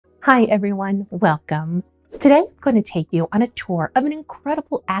Hi everyone, welcome. Today I'm going to take you on a tour of an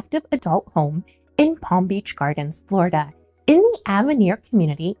incredible active adult home in Palm Beach Gardens, Florida, in the Avenir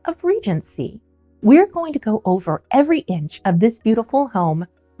community of Regency. We're going to go over every inch of this beautiful home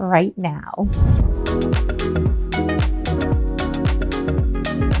right now.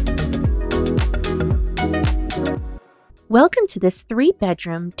 Welcome to this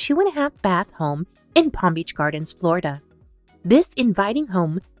 3-bedroom, 2.5-bath home in Palm Beach Gardens, Florida. This inviting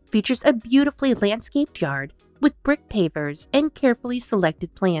home features a beautifully landscaped yard with brick pavers and carefully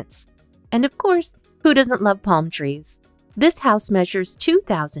selected plants. And of course, who doesn't love palm trees? This house measures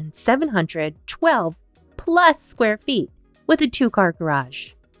 2,712 plus square feet with a 2-car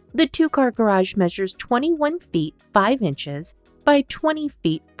garage. The 2-car garage measures 21 feet 5 inches by 20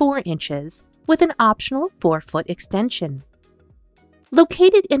 feet 4 inches with an optional 4-foot extension.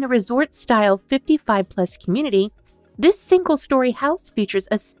 Located in a resort-style 55-plus community, this single-story house features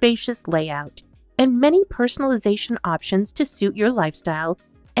a spacious layout and many personalization options to suit your lifestyle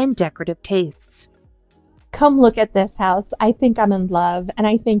and decorative tastes. Come look at this house. I think I'm in love, and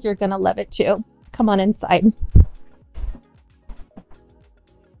I think you're going to love it too. Come on inside.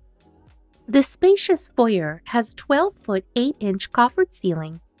 The spacious foyer has 12-foot 8-inch coffered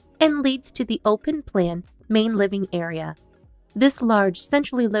ceiling and leads to the open-plan main living area. This large,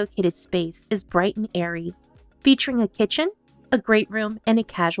 centrally located space is bright and airy, featuring a kitchen, a great room, and a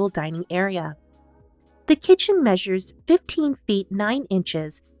casual dining area. The kitchen measures 15 feet 9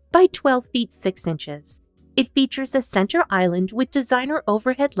 inches by 12 feet 6 inches. It features a center island with designer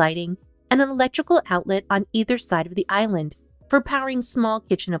overhead lighting and an electrical outlet on either side of the island for powering small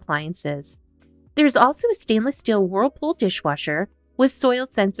kitchen appliances. There's also a stainless steel Whirlpool dishwasher with soil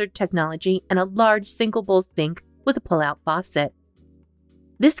sensored technology and a large single bowl sink with a pull-out faucet.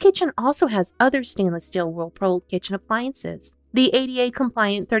 This kitchen also has other stainless steel Whirlpool kitchen appliances. The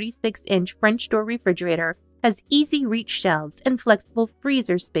ADA-compliant 36-inch French door refrigerator has easy-reach shelves and flexible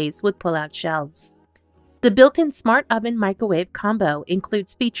freezer space with pull-out shelves. The built-in smart oven microwave combo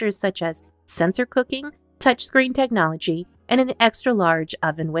includes features such as sensor cooking, touchscreen technology, and an extra-large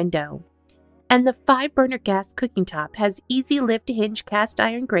oven window. And the 5-burner gas cooking top has easy lift-to-hinge cast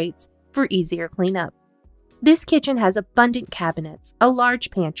iron grates for easier cleanup. This kitchen has abundant cabinets, a large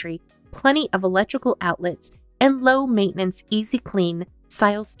pantry, plenty of electrical outlets, and low-maintenance, easy-clean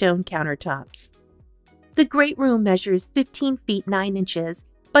silestone countertops. The great room measures 15 feet 9 inches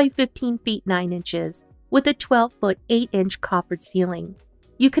by 15 feet 9 inches with a 12-foot 8-inch coffered ceiling.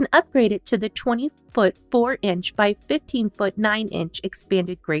 You can upgrade it to the 20-foot 4-inch by 15-foot 9-inch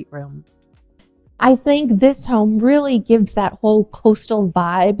expanded great room. I think this home really gives that whole coastal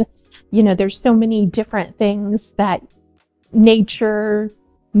vibe. You know, there's so many different things that nature,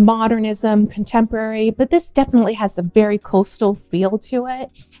 modernism, contemporary, but this definitely has a very coastal feel to it.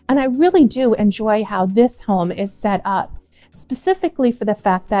 And I really do enjoy how this home is set up, specifically for the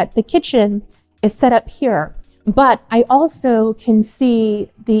fact that the kitchen is set up here, but I also can see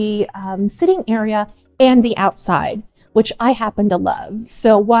the sitting area and the outside, which I happen to love.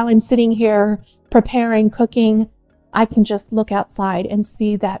 So while I'm sitting here preparing, cooking, I can just look outside and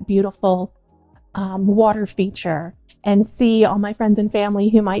see that beautiful water feature and see all my friends and family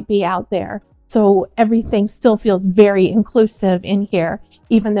who might be out there. So everything still feels very inclusive in here,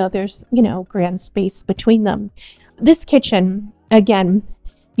 even though there's, you know, grand space between them. This kitchen, again,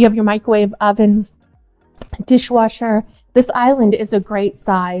 you have your microwave, oven, dishwasher. This island is a great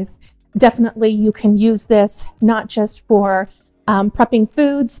size. Definitely you can use this not just for prepping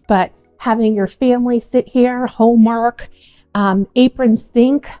foods, but having your family sit here, homework, apron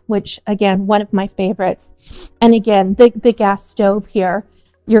sink, which again, one of my favorites. And again, the gas stove here,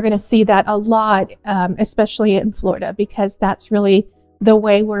 you're going to see that a lot, especially in Florida, because that's really the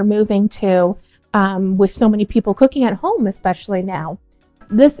way we're moving to with so many people cooking at home, especially now.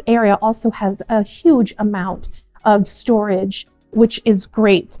 This area also has a huge amount of storage, which is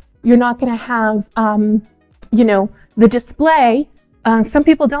great. You're not going to have, you know, the display. Some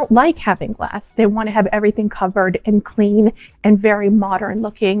people don't like having glass. They want to have everything covered and clean and very modern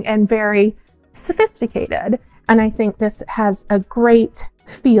looking and very sophisticated. And I think this has a great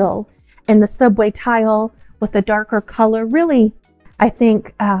feel. And the subway tile with the darker color really, I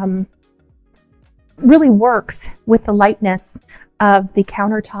think, really works with the lightness of the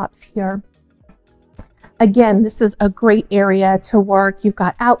countertops here. Again, this is a great area to work. You've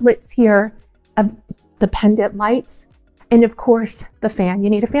got outlets here of the pendant lights. And of course, the fan. You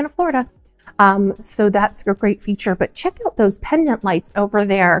need a fan of Florida. So that's a great feature. But check out those pendant lights over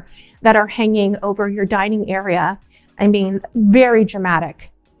there that are hanging over your dining area. I mean, very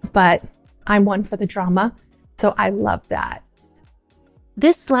dramatic, but I'm one for the drama. So I love that.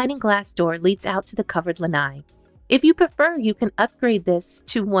 This sliding glass door leads out to the covered lanai. If you prefer, you can upgrade this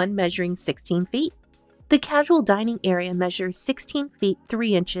to one measuring 16 feet. The casual dining area measures 16 feet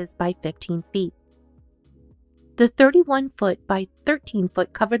 3 inches by 15 feet. The 31-foot by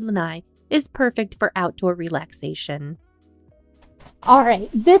 13-foot covered lanai is perfect for outdoor relaxation. All right,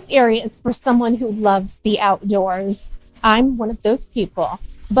 this area is for someone who loves the outdoors. I'm one of those people.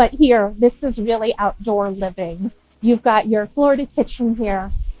 But here, this is really outdoor living. You've got your Florida kitchen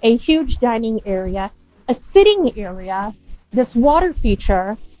here, a huge dining area, a sitting area, this water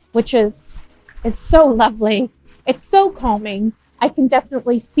feature, which is so lovely. It's so calming. I can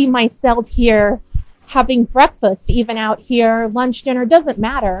definitely see myself here having breakfast, even out here, lunch, dinner, doesn't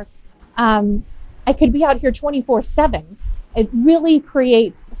matter. I could be out here 24/7. It really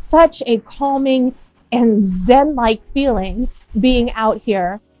creates such a calming and zen-like feeling being out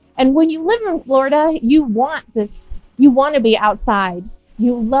here. And when you live in Florida, you want this, you want to be outside.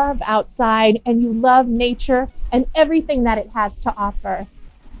 You love outside and you love nature and everything that it has to offer.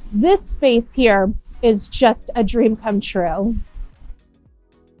 This space here is just a dream come true.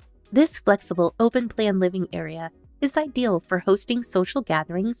 This flexible open-plan living area is ideal for hosting social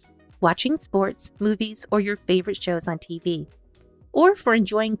gatherings, watching sports, movies, or your favorite shows on TV, or for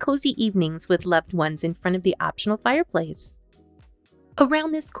enjoying cozy evenings with loved ones in front of the optional fireplace.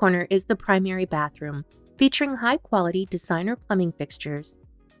 Around this corner is the primary bathroom, featuring high-quality designer plumbing fixtures,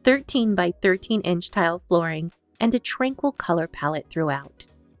 13 by 13-inch tile flooring, and a tranquil color palette throughout.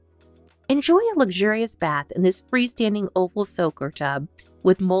 Enjoy a luxurious bath in this freestanding oval soaker tub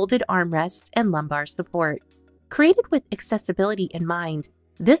with molded armrests and lumbar support. Created with accessibility in mind,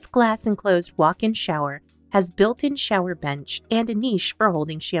 this glass-enclosed walk-in shower has built-in shower bench and a niche for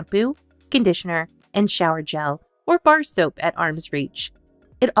holding shampoo, conditioner, and shower gel or bar soap at arm's reach.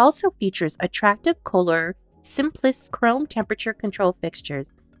 It also features attractive Kohler Simplis chrome temperature control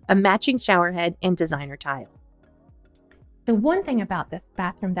fixtures, a matching shower head, and designer tile. The one thing about this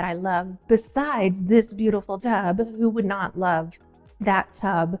bathroom that I love, besides this beautiful tub, who would not love that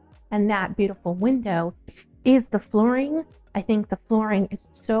tub and that beautiful window, is the flooring. I think the flooring is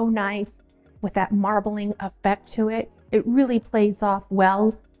so nice with that marbling effect to it. It really plays off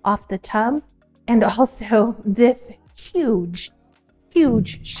well off the tub. And also this huge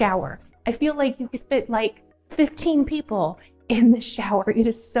shower. I feel like you could fit like 15 people in the shower. It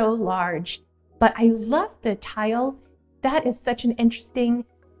is so large. But I love the tile. That is such an interesting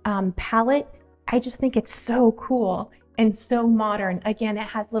palette. I just think it's so cool and so modern. Again, it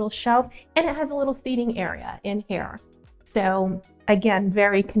has a little shelf and it has a little seating area in here. So again,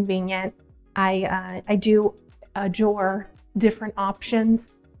 very convenient. I do adore different options.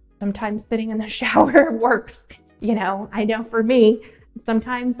 Sometimes sitting in the shower works. You know, I know for me,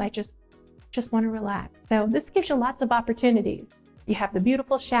 sometimes I just want to relax. So this gives you lots of opportunities. You have the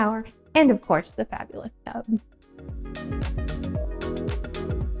beautiful shower and of course the fabulous tub.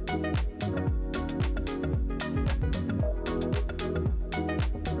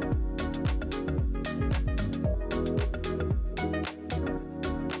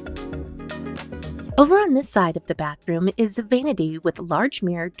 Over on this side of the bathroom is a vanity with large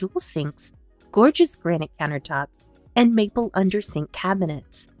mirror dual sinks, gorgeous granite countertops, and maple under-sink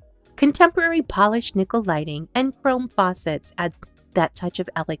cabinets. Contemporary polished nickel lighting and chrome faucets add that touch of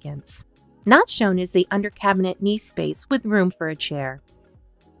elegance. Not shown is the under-cabinet knee space with room for a chair.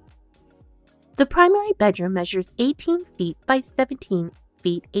 The primary bedroom measures 18 feet by 17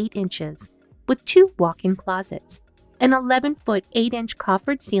 feet 8 inches, with 2 walk-in closets. An 11-foot 8-inch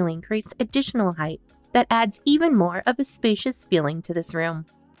coffered ceiling creates additional height that adds even more of a spacious feeling to this room.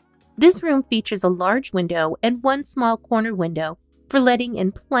 This room features a large window and one small corner window for letting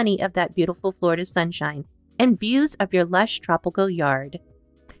in plenty of that beautiful Florida sunshine and views of your lush tropical yard.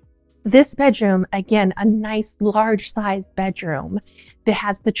 This bedroom, again, a nice large-sized bedroom that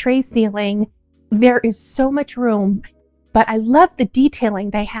has the tray ceiling. There is so much room, but I love the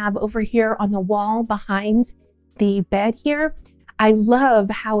detailing they have over here on the wall behind the bed here. I love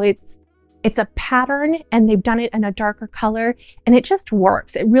how it's a pattern and they've done it in a darker color and it just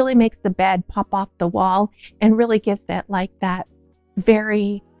works. It really makes the bed pop off the wall and really gives it like that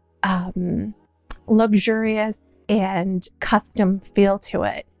very luxurious and custom feel to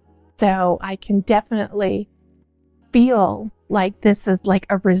it. So I can definitely feel like this is like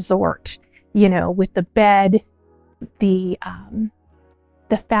a resort, you know, with the bed, the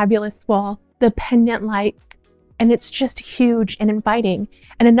fabulous wall, the pendant lights, and it's just huge and inviting.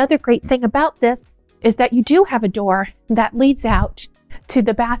 And another great thing about this is that you do have a door that leads out to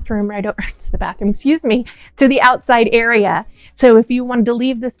the bathroom, to the outside area. So if you wanted to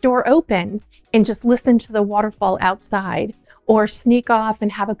leave this door open and just listen to the waterfall outside, or sneak off and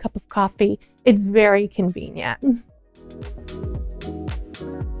have a cup of coffee. It's very convenient.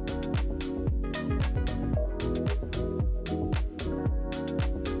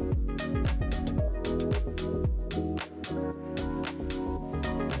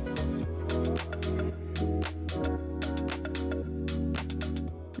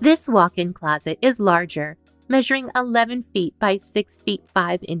 This walk-in closet is larger, measuring 11 feet by 6 feet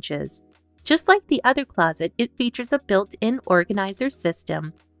 5 inches. Just like the other closet, it features a built-in organizer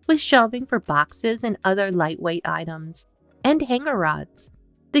system with shelving for boxes and other lightweight items, and hanger rods.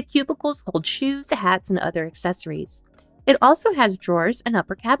 The cubicles hold shoes, hats, and other accessories. It also has drawers and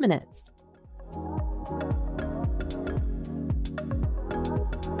upper cabinets.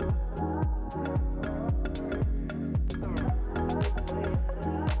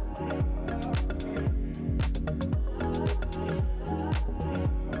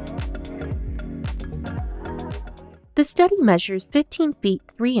 The study measures 15 feet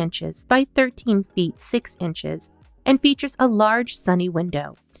 3 inches by 13 feet 6 inches and features a large sunny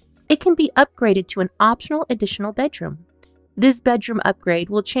window. It can be upgraded to an optional additional bedroom. This bedroom upgrade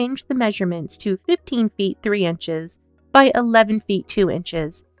will change the measurements to 15 feet 3 inches by 11 feet 2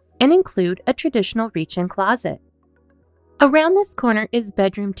 inches and include a traditional reach-in closet. Around this corner is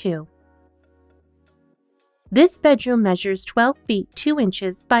bedroom 2. This bedroom measures 12 feet 2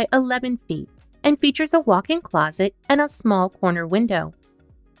 inches by 11 feet and features a walk-in closet and a small corner window.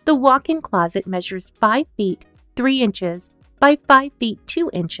 The walk-in closet measures 5 feet 3 inches by 5 feet 2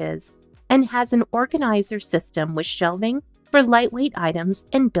 inches and has an organizer system with shelving for lightweight items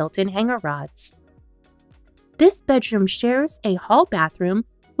and built-in hanger rods. This bedroom shares a hall bathroom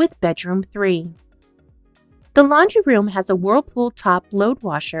with bedroom 3. The laundry room has a Whirlpool top load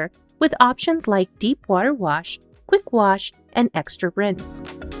washer with options like deep water wash, quick wash, and extra rinse.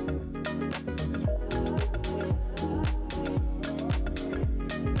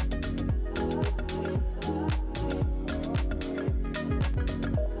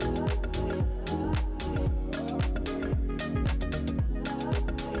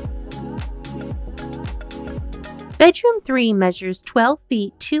 Bedroom 3 measures 12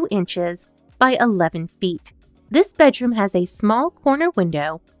 feet 2 inches by 11 feet. This bedroom has a small corner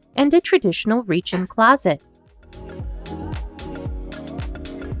window and a traditional reach-in closet.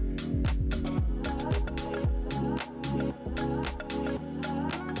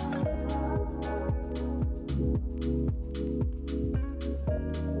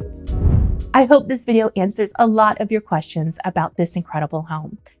 I hope this video answers a lot of your questions about this incredible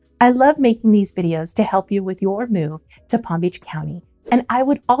home. I love making these videos to help you with your move to Palm Beach County, and I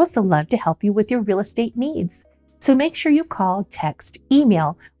would also love to help you with your real estate needs. So make sure you call, text,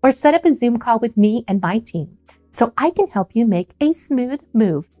 email, or set up a Zoom call with me and my team so I can help you make a smooth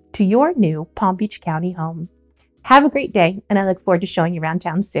move to your new Palm Beach County home. Have a great day, and I look forward to showing you around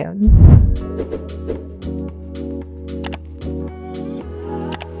town soon.